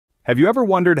Have you ever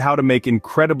wondered how to make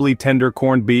incredibly tender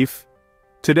corned beef?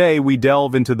 Today we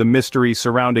delve into the mystery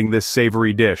surrounding this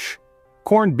savory dish.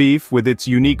 Corned beef, with its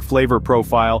unique flavor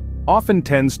profile, often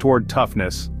tends toward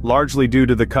toughness, largely due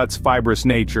to the cut's fibrous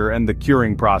nature and the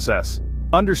curing process.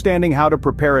 Understanding how to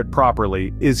prepare it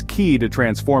properly is key to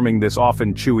transforming this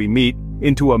often chewy meat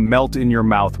into a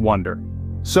melt-in-your-mouth wonder.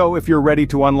 So if you're ready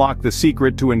to unlock the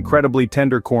secret to incredibly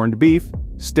tender corned beef,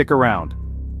 stick around.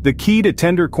 The key to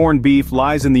tender corned beef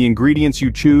lies in the ingredients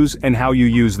you choose and how you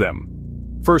use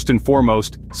them. First and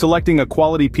foremost, selecting a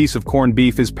quality piece of corned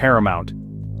beef is paramount.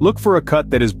 Look for a cut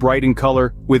that is bright in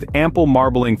color, with ample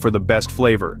marbling for the best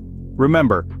flavor.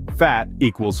 Remember, fat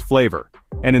equals flavor.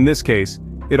 And in this case,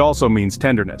 it also means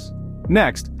tenderness.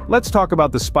 Next, let's talk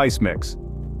about the spice mix.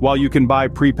 While you can buy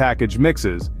pre-packaged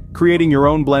mixes, creating your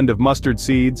own blend of mustard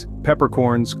seeds,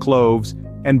 peppercorns, cloves,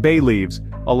 and bay leaves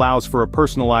allows for a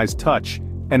personalized touch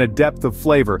and a depth of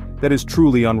flavor that is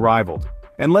truly unrivaled.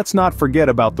 And let's not forget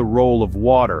about the role of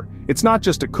water. It's not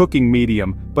just a cooking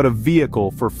medium, but a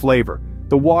vehicle for flavor.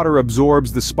 The water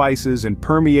absorbs the spices and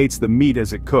permeates the meat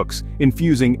as it cooks,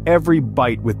 infusing every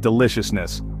bite with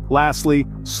deliciousness. Lastly,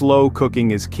 slow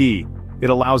cooking is key. It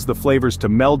allows the flavors to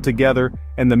meld together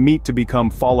and the meat to become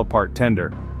fall-apart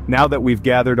tender. Now that we've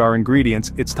gathered our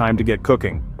ingredients, it's time to get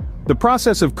cooking. The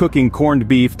process of cooking corned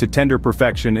beef to tender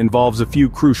perfection involves a few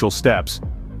crucial steps.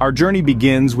 Our journey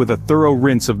begins with a thorough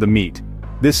rinse of the meat.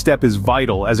 This step is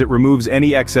vital as it removes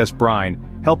any excess brine,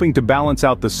 helping to balance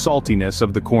out the saltiness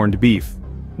of the corned beef.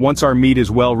 Once our meat is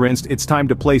well rinsed, it's time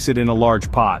to place it in a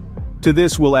large pot. To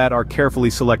this we'll add our carefully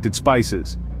selected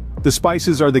spices. The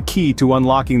spices are the key to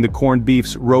unlocking the corned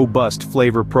beef's robust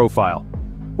flavor profile.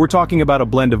 We're talking about a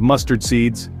blend of mustard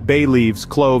seeds, bay leaves,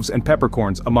 cloves, and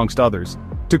peppercorns, amongst others,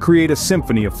 to create a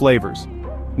symphony of flavors.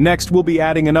 Next, we'll be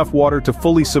adding enough water to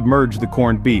fully submerge the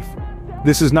corned beef.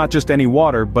 This is not just any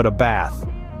water, but a bath.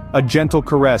 A gentle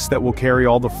caress that will carry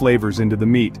all the flavors into the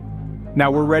meat. Now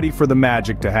we're ready for the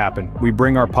magic to happen. We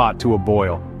bring our pot to a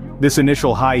boil. This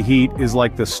initial high heat is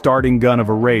like the starting gun of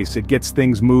a race. It gets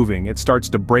things moving. It starts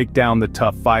to break down the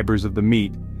tough fibers of the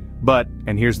meat. But,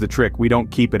 and here's the trick, we don't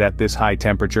keep it at this high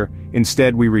temperature.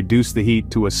 Instead, we reduce the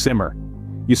heat to a simmer.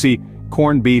 You see,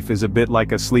 corned beef is a bit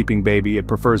like a sleeping baby. It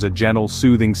prefers a gentle,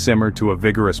 soothing simmer to a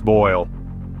vigorous boil.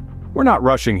 We're not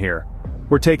rushing here.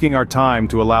 We're taking our time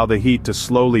to allow the heat to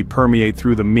slowly permeate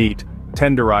through the meat,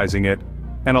 tenderizing it,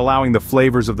 and allowing the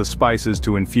flavors of the spices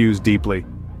to infuse deeply.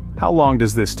 How long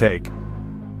does this take?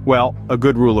 Well, a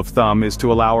good rule of thumb is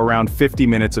to allow around 50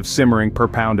 minutes of simmering per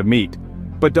pound of meat.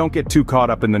 But don't get too caught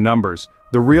up in the numbers.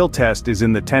 The real test is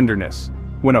in the tenderness.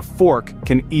 When a fork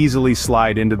can easily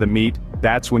slide into the meat,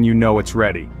 that's when you know it's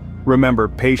ready. Remember,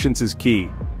 patience is key.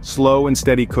 Slow and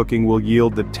steady cooking will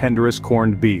yield the tenderest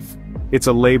corned beef. It's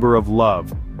a labor of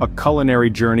love, a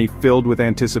culinary journey filled with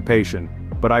anticipation,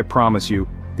 but I promise you,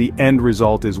 the end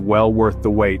result is well worth the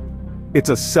wait. It's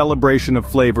a celebration of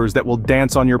flavors that will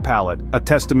dance on your palate, a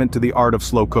testament to the art of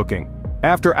slow cooking.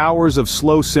 After hours of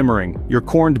slow simmering, your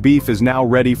corned beef is now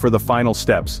ready for the final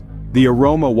steps. The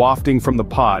aroma wafting from the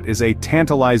pot is a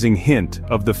tantalizing hint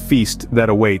of the feast that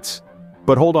awaits.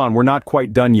 But hold on, we're not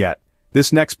quite done yet.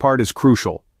 This next part is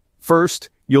crucial. First,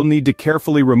 you'll need to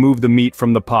carefully remove the meat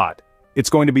from the pot. It's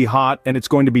going to be hot and it's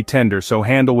going to be tender, so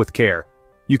handle with care.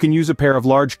 You can use a pair of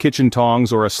large kitchen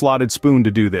tongs or a slotted spoon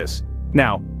to do this.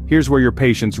 Now, here's where your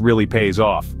patience really pays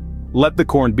off. Let the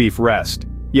corned beef rest.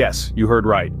 Yes, you heard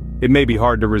right. It may be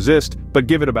hard to resist, but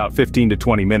give it about 15 to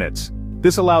 20 minutes.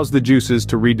 This allows the juices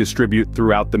to redistribute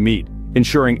throughout the meat,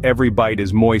 ensuring every bite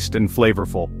is moist and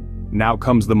flavorful. Now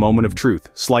comes the moment of truth,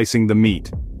 slicing the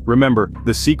meat. Remember,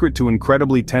 the secret to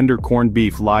incredibly tender corned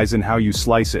beef lies in how you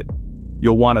slice it.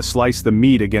 You'll want to slice the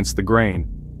meat against the grain.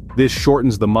 This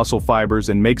shortens the muscle fibers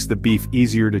and makes the beef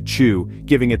easier to chew,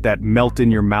 giving it that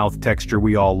melt-in-your-mouth texture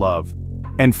we all love.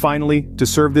 And finally, to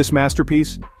serve this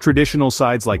masterpiece, traditional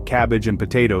sides like cabbage and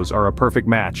potatoes are a perfect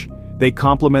match. They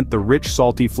complement the rich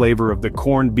salty flavor of the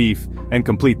corned beef and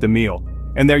complete the meal.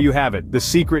 And there you have it, the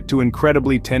secret to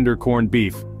incredibly tender corned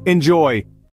beef. Enjoy!